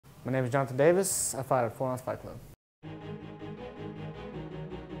My name is Jonathan Davis. I fight at 4 Ounce Fight Club.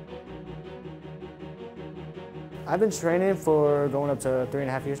 I've been training for going up to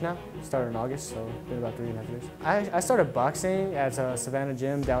 3.5 years now. Started in August, so been about 3.5 years. I started boxing at Savannah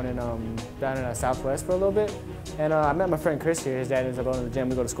Gym down in Southwest for a little bit. And I met my friend Chris here. His dad ends up owning the gym.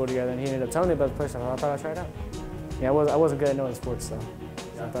 We go to school together, and he ended up telling me about the place. I thought I'd try it out. Yeah, I wasn't good at knowing sports, so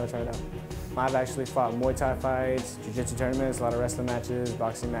I thought I'd try it out. I've actually fought Muay Thai fights, Jiu-Jitsu tournaments, a lot of wrestling matches,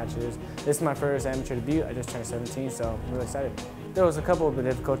 boxing matches. This is my first amateur debut. I just turned 17, so I'm really excited. There was a couple of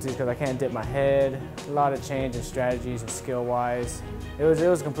difficulties because I can't dip my head. A lot of change in strategies and skill-wise. It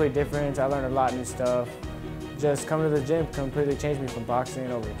was a complete difference. I learned a lot of new stuff. Just coming to the gym completely changed me from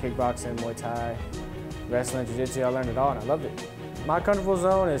boxing over to kickboxing, Muay Thai, wrestling, Jiu-Jitsu. I learned it all and I loved it. My comfortable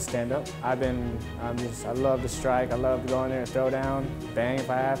zone is stand-up. I love to strike. I love to go in there and throw down, bang if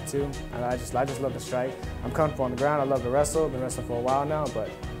I have to. I just love to strike. I'm comfortable on the ground. I love to wrestle. Been wrestling for a while now,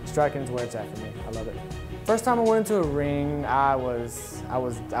 but striking is where it's at for me. I love it. First time I went into a ring, I was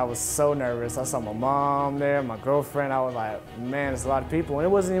so nervous. I saw my mom there, my girlfriend. I was like, man, there's a lot of people. And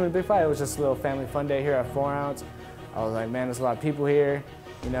it wasn't even a big fight. It was just a little family fun day here at 4 Ounce. I was like, man, there's a lot of people here.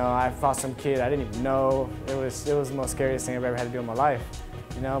 You know, I fought some kid I didn't even know. It was the most scariest thing I've ever had to do in my life.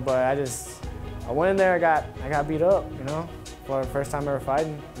 You know, but I went in there, I got beat up, you know, for the first time ever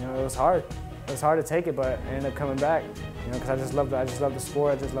fighting. You know, it was hard. It was hard to take it, but I ended up coming back, you know, because I just love the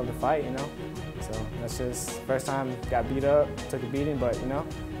sport, I just love to fight, you know. So that's just, first time got beat up, took a beating, but you know,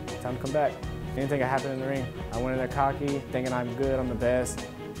 time to come back. Anything can happen in the ring. I went in there cocky, thinking I'm good, I'm the best.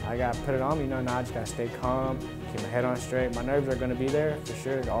 I got put it on me, you know, now I just gotta stay calm, keep my head on straight. My nerves are gonna be there, for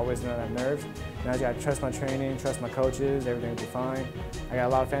sure, always gonna have nerves. Now I just gotta trust my training, trust my coaches, everything will be fine. I got a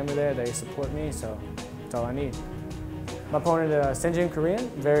lot of family there, they support me, so that's all I need. My opponent, Sinjin Korean,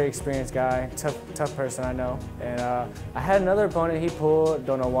 very experienced guy, tough person I know. And I had another opponent, he pulled,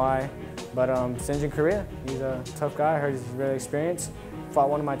 don't know why, but Sinjin Korea, he's a tough guy, I heard he's really experienced. Fought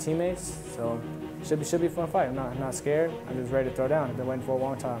one of my teammates, so should be a fun fight. I'm not scared. I'm just ready to throw down. I've been waiting for a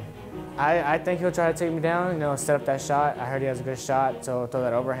long time. I think he'll try to take me down, you know, set up that shot. I heard he has a good shot, so throw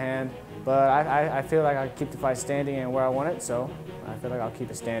that overhand. But I feel like I keep the fight standing and where I want it, so I feel like I'll keep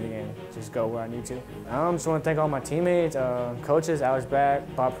it standing and just go where I need to. I just want to thank all my teammates, coaches, Alex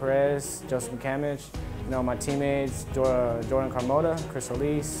Back, Bob Perez, Joseph McCamich, you know, my teammates, Jordan Carmota, Chris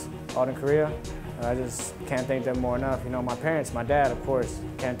Solis, Alden Korea. I just can't thank them more enough. You know, my parents, my dad, of course,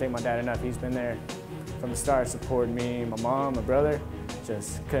 can't thank my dad enough. He's been there from the start, supporting me, my mom, my brother.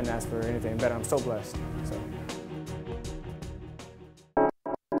 Just couldn't ask for anything better. I'm so blessed. So.